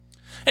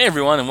Hey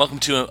everyone, and welcome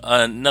to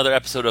another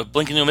episode of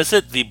Blink and You'll Miss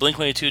It, the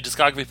Blink-182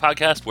 discography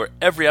podcast where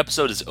every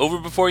episode is over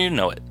before you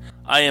know it.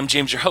 I am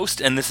James, your host,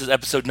 and this is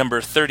episode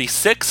number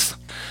 36.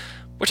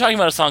 We're talking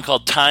about a song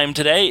called Time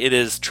today. It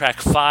is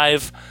track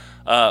 5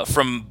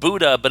 from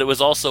Buddha, but it was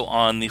also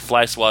on the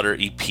Fly Swatter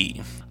EP.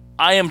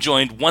 I am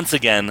joined once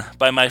again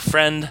by my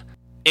friend,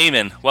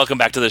 Eamon. Welcome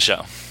back to the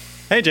show.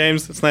 Hey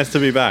James, it's nice to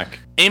be back.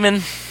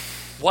 Eamon,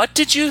 what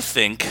did you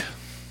think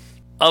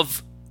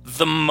of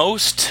the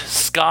most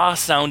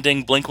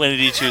ska-sounding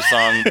Blink-182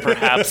 song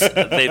perhaps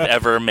they've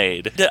ever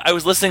made? I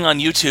was listening on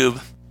YouTube,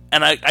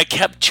 and I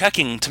kept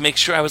checking to make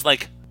sure. I was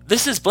like,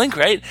 this is Blink,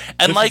 right?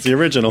 And this is the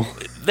original.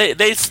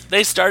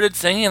 They started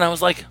singing, and I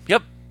was like,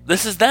 yep,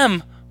 this is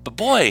them. But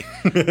boy,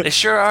 they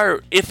sure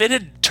are. If it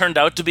had turned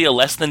out to be a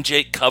Less Than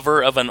Jake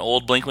cover of an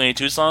old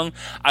Blink-182 song,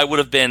 I would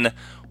have been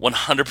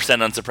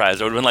 100%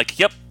 unsurprised. I would have been like,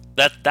 yep,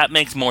 that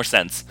makes more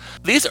sense.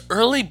 These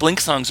early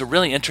Blink songs are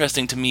really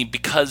interesting to me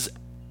because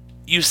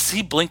you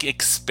see Blink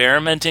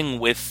experimenting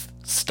with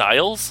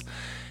styles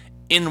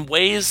in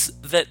ways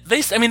that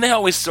they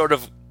always sort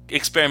of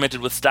experimented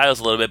with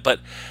styles a little bit, but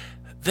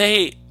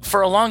they,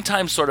 for a long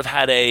time, sort of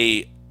had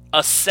a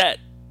set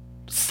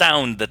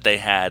sound that they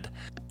had.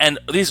 And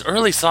these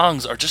early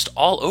songs are just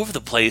all over the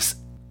place.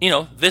 You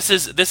know, this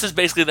is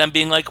basically them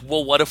being like,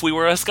 well, what if we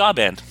were a ska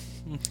band?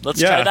 Let's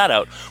try that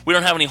out. We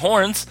don't have any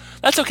horns.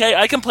 That's okay.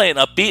 I can play an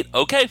upbeat.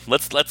 Okay,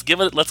 let's give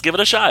it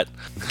a shot.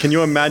 Can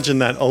you imagine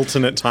that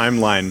alternate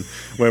timeline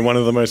where one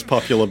of the most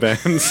popular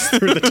bands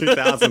through the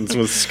 2000s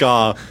was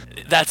ska?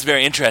 That's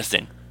very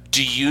interesting.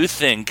 Do you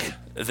think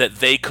that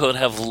they could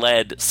have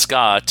led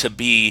ska to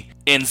be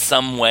in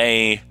some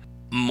way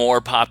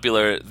more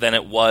popular than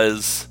it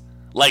was?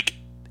 Like,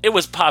 it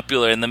was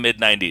popular in the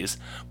mid-90s,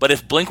 but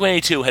if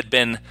Blink-182 had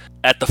been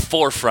at the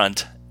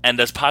forefront and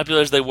as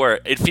popular as they were,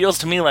 it feels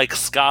to me like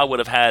ska would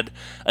have had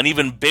an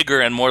even bigger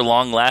and more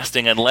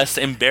long-lasting and less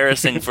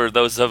embarrassing for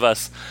those of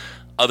us,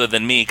 other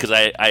than me, because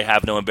I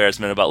have no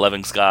embarrassment about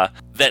loving ska,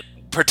 that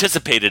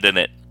participated in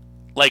it.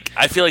 Like,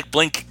 I feel like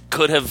Blink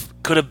could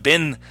have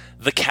been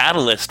the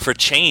catalyst for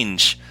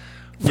change,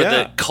 for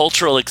the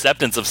cultural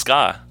acceptance of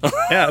ska.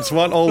 Yeah, it's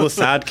what all the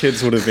sad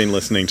kids would have been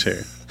listening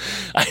to.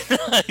 I know,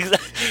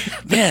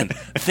 exactly. Man,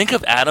 think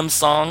of Adam's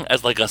song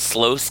as like a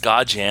slow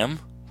ska jam.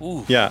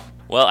 Ooh. Yeah.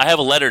 Well, I have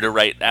a letter to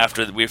write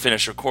after we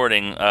finish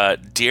recording.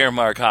 Dear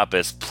Mark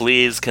Hoppus,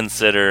 please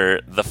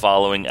consider the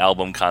following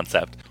album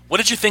concept. What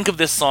did you think of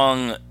this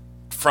song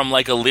from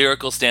like a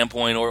lyrical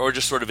standpoint or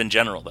just sort of in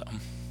general, though?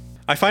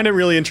 I find it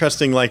really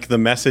interesting, like, the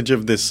message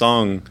of this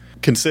song,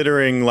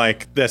 considering,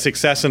 like, their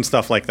success and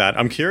stuff like that.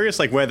 I'm curious,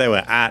 like, where they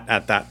were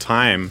at that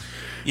time.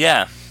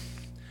 Yeah.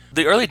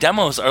 The early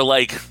demos are,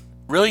 like,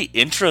 really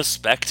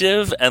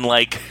introspective and,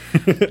 like,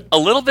 a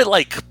little bit,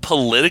 like,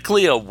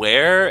 politically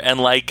aware and,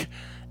 like,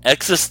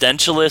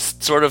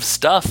 existentialist sort of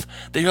stuff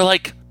that you're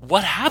like,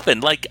 what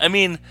happened? Like, I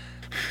mean,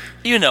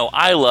 you know,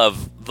 I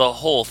love the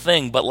whole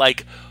thing, but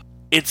like,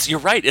 you're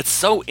right, it's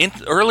so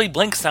early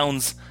Blink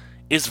sounds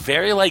is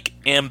very like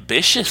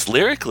ambitious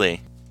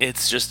lyrically. It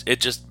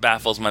just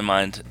baffles my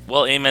mind.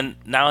 Well, Eamon,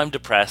 now I'm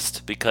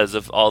depressed because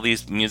of all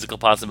these musical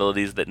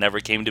possibilities that never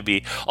came to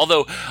be.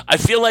 Although, I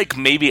feel like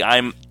maybe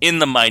I'm in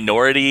the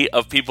minority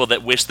of people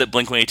that wish that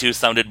Blink-182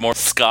 sounded more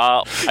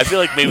ska. I feel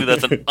like maybe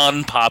that's an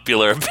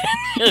unpopular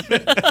opinion.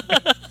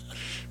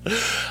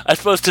 I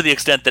suppose to the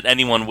extent that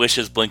anyone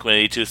wishes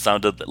Blink-182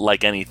 sounded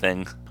like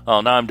anything. Oh,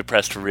 now I'm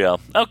depressed for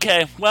real.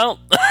 Okay, well...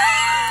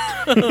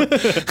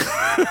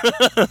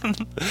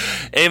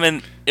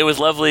 Eamon, it was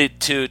lovely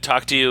to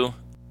talk to you.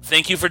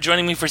 Thank you for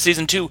joining me for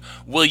Season 2.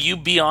 Will you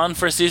be on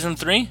for Season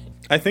 3?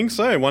 I think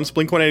so. Once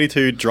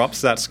Blink-182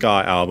 drops that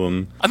ska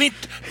album. I mean,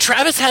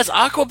 Travis has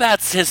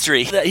Aquabats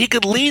history. He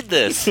could lead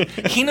this.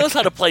 He knows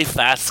how to play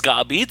fast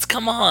ska beats.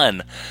 Come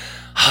on.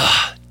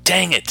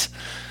 Dang it.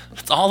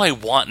 That's all I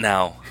want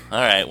now.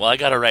 All right, well, I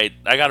gotta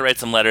write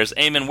some letters.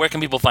 Eamon, where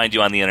can people find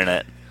you on the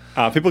internet?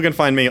 People can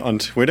find me on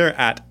Twitter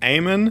at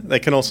Eamon. They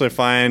can also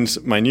find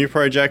my new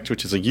project,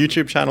 which is a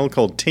YouTube channel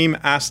called Team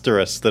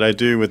Asterisk that I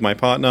do with my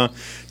partner.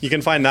 You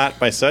can find that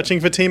by searching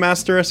for Team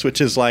Asterisk, which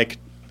is like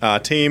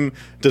Team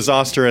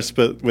Disastrous,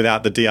 but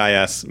without the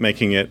DIS,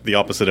 making it the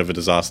opposite of a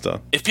disaster.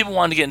 If people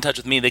wanted to get in touch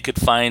with me, they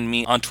could find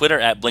me on Twitter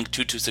at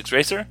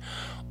Blink226Racer,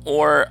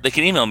 or they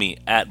can email me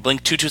at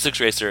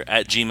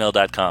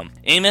blink226racer@gmail.com.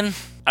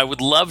 Eamon, I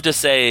would love to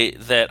say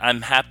that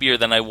I'm happier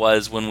than I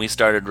was when we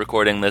started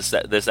recording this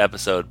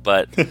episode,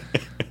 but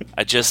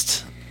I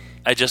just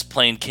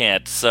plain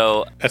can't.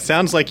 So it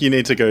sounds like you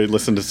need to go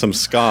listen to some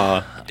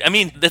ska. I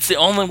mean, that's the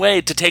only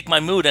way to take my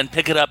mood and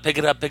pick it up.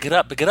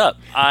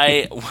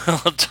 I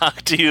will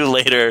talk to you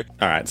later.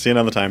 All right, see you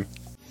another time.